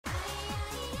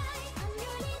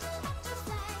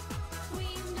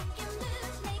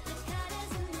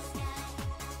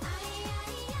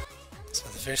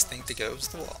first thing to go is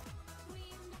the wall.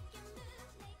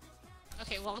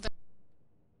 Okay, well done.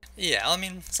 Yeah, I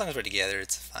mean, as long as we're together,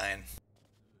 it's fine.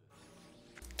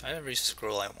 Do I have every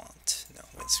scroll I want? No,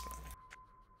 wait, scroll.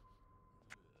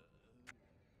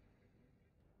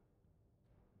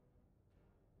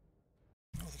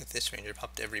 Oh, look at this, Ranger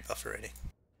popped every buff already.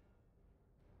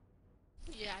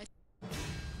 Yeah.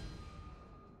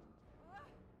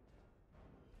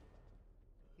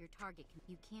 Your target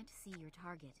you can't see your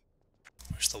target.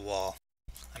 Where's the wall?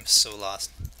 I'm so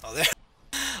lost. Oh, there.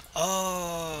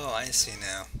 Oh, I see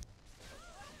now.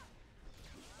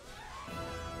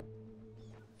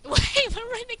 Wait,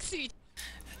 we're right next to each.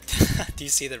 Do you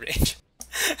see the range?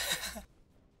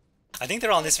 I think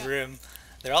they're all in this room.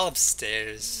 They're all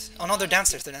upstairs. Oh no, they're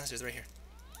downstairs. They're downstairs, right here.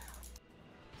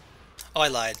 Oh, I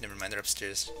lied. Never mind, they're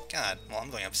upstairs. God, well, I'm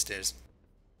going upstairs.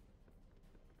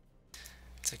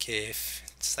 It's okay if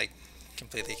it's like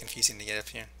completely confusing to get up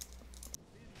here.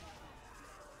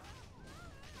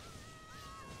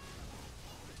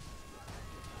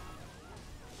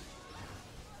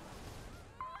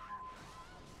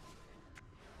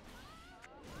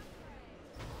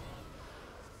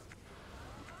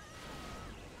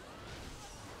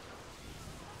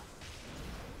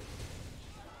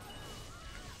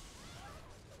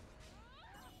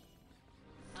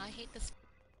 I hate this.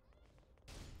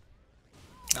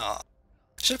 Oh,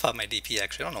 should have popped my DP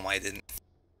actually. I don't know why I didn't.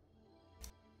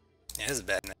 Yeah, this is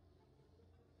bad. I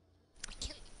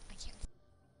can't.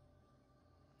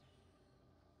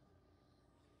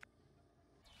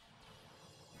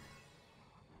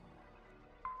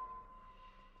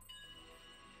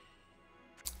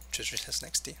 Treasure chest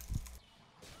next to you.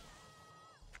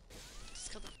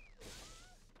 Just kill them.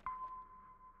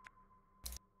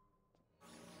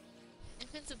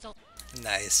 Invincible.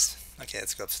 Nice. Okay,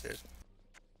 let's go upstairs.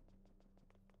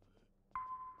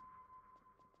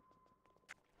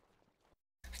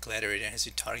 Gladiator has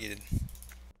you targeted.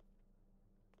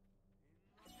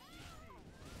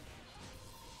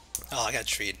 Oh, I got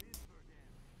treed.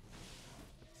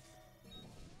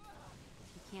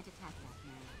 You can't attack that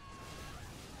man.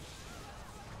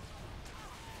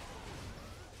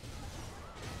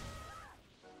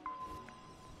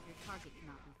 Your target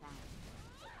cannot be found.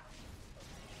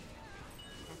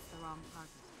 That's the wrong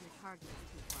target. Your target is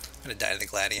too far away. I'm gonna die to the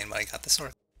Gladian, but I got the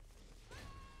sword.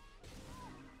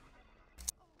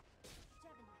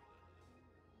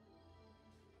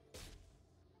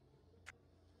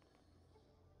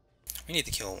 We need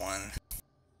to kill one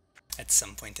at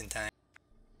some point in time.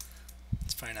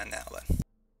 It's probably not now, but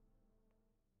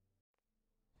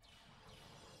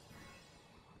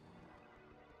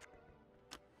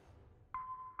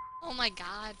Oh my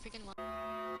god, freaking one.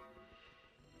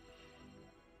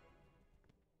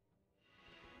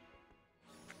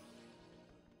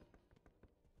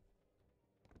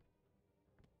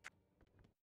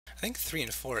 I think 3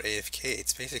 and 4 are AFK.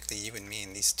 It's basically you and me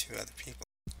and these two other people.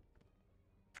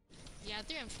 Yeah,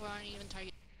 3 and 4 aren't even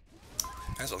target.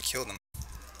 Might as well kill them.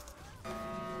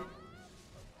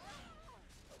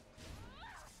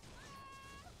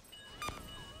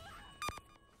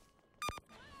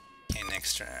 Okay,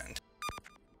 next round.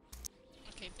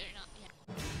 Okay, they're not yet.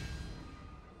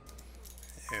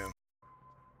 Ew.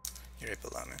 You're right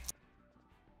below me.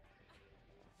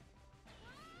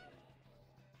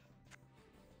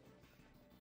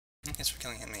 Thanks for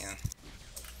killing him, man.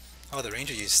 Oh, the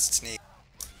ranger used sneak.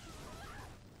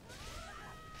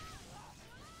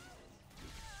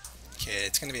 Okay,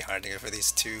 it's gonna be hard to go for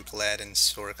these two, Glad and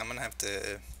Stork. I'm gonna have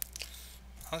to...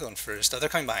 I'll go in first. Oh, they're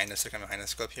coming behind us. They're coming behind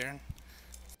us. Go up here.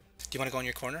 Do you want to go in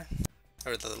your corner?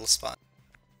 Or the little spot?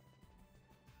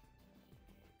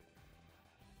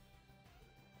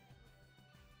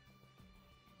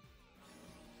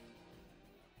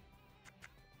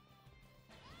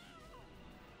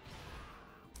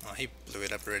 Oh, he blew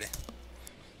it up already.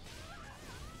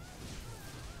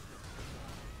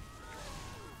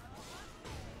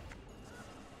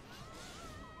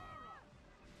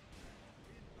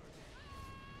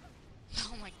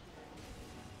 Oh my.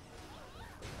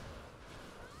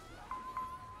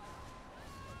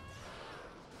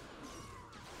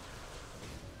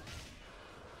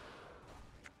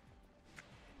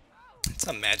 It's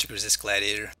a magic resist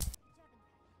gladiator.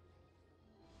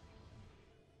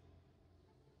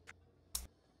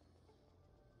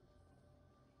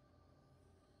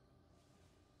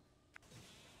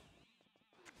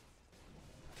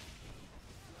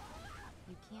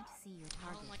 You can't see your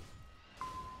target. Oh my.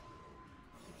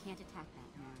 You can't attack that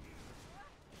man.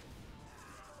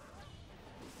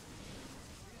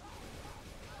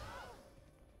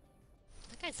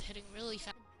 That guy's hitting really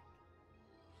fast.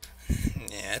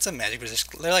 Yeah, it's a magic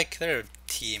resist. They're a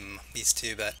team, these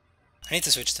two, but I need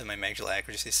to switch to my magical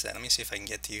accuracy set. Let me see if I can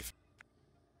get to you.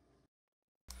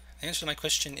 The answer to my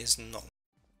question is no.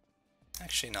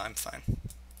 Actually, no, I'm fine.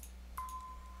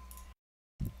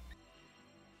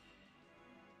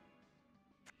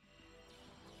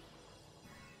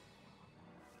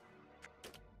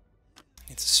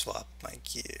 Need to swap my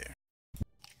gear.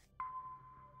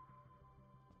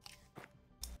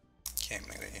 Okay,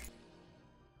 maybe.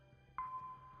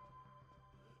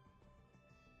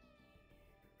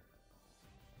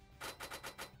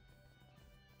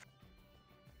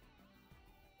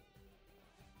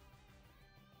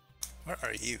 Where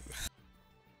are you?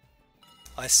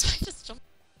 I see. I just jumped.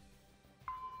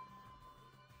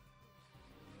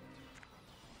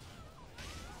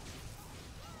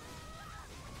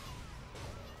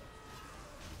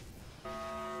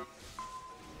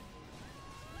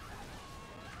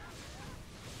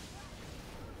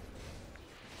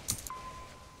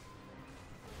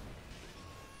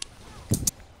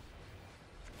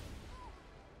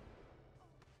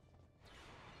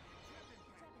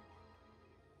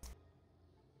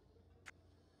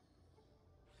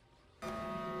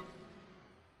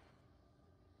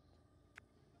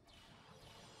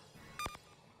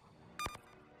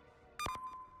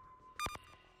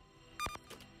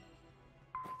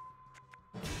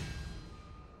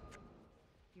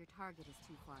 Your target is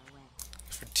too far away.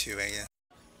 For 2, I guess.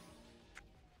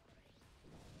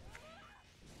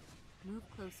 Move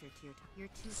closer to you're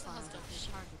too far Sounds away. selfish.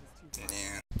 Your target is too far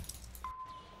away.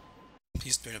 Yeah.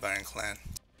 Peace Boon of Ironclad.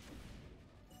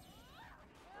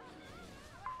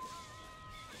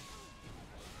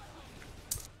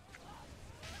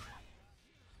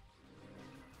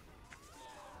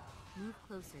 Move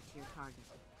closer to your target.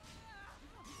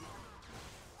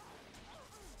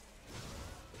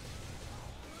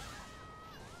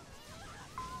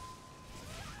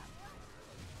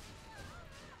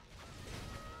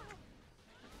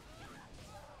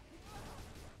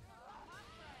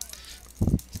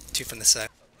 Two from the side.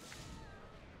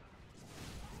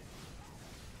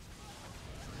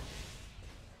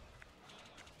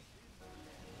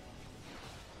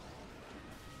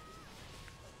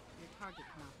 Your target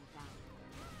cannot be found.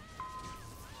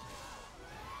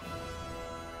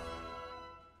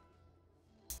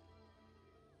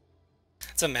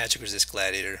 It's a magic resist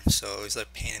gladiator, so he's a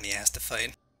pain in the ass to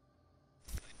fight.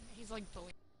 He's like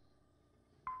bullying.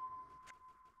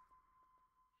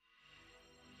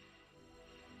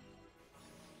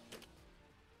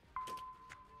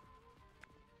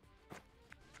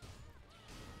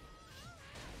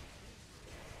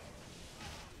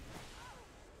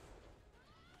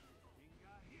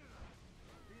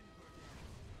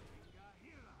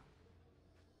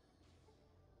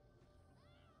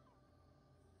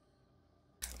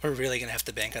 We're really gonna have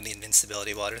to bank on the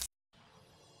invincibility water.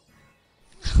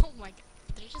 Oh my god.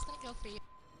 They're just gonna go for you.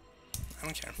 I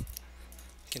don't care.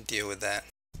 I can deal with that.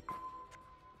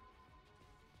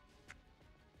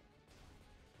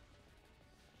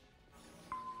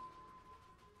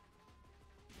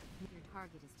 Your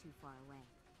target is too far away.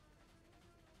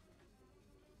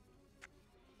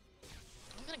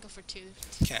 I'm gonna go for 2.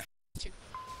 Okay. 2.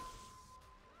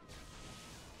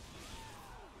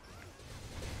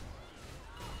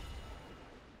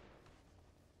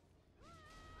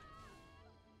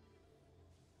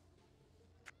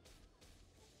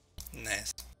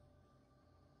 Nice.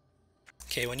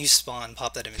 Okay, when you spawn,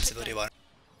 pop that invincibility water.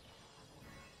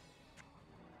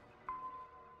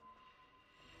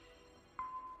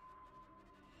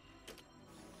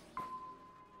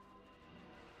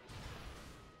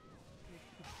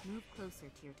 Move closer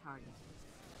to your target.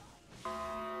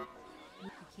 You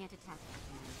can't attack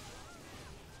that man.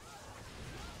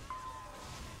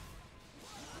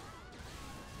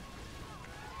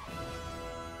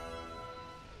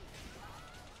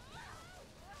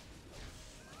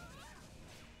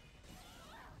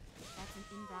 That's an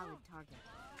invalid target.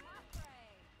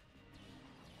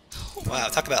 Wow,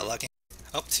 talk about lucky.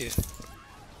 Oh, 2.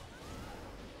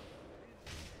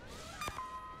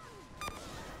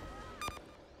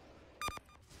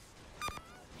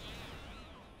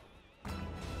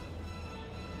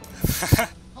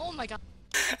 Oh my god.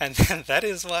 And then that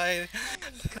is why,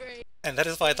 Great. and that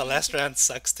is why the last round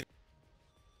sucks too.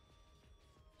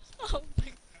 Oh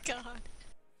my god.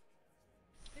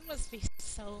 They must be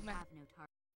so mad. Have no target.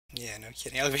 Yeah, no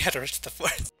kidding. Oh, we had to rush to the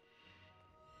fourth.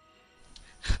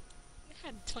 They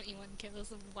had 21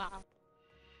 kills. Wow.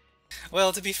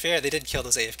 Well, to be fair, they did kill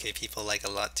those AFK people like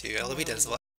a lot too. LB did as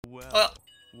well. Well, Well,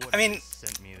 what I mean- have you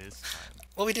sent me this time?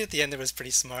 What we did at the end there was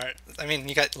pretty smart. I mean,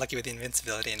 you got lucky with the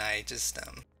invincibility, and I just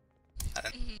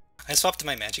I swapped to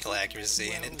my magical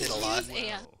accuracy and it did a lot. Use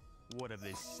Aya. What have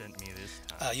they sent me this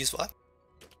time? Use what?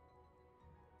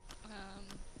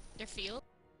 Their field.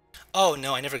 Oh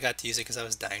no, I never got to use it because I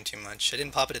was dying too much. I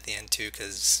didn't pop it at the end too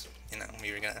because, you know,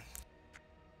 we were gonna...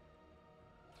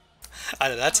 I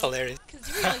don't know, that's hilarious. Because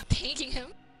you were like tanking him.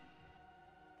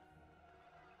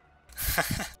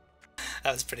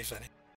 That was pretty funny.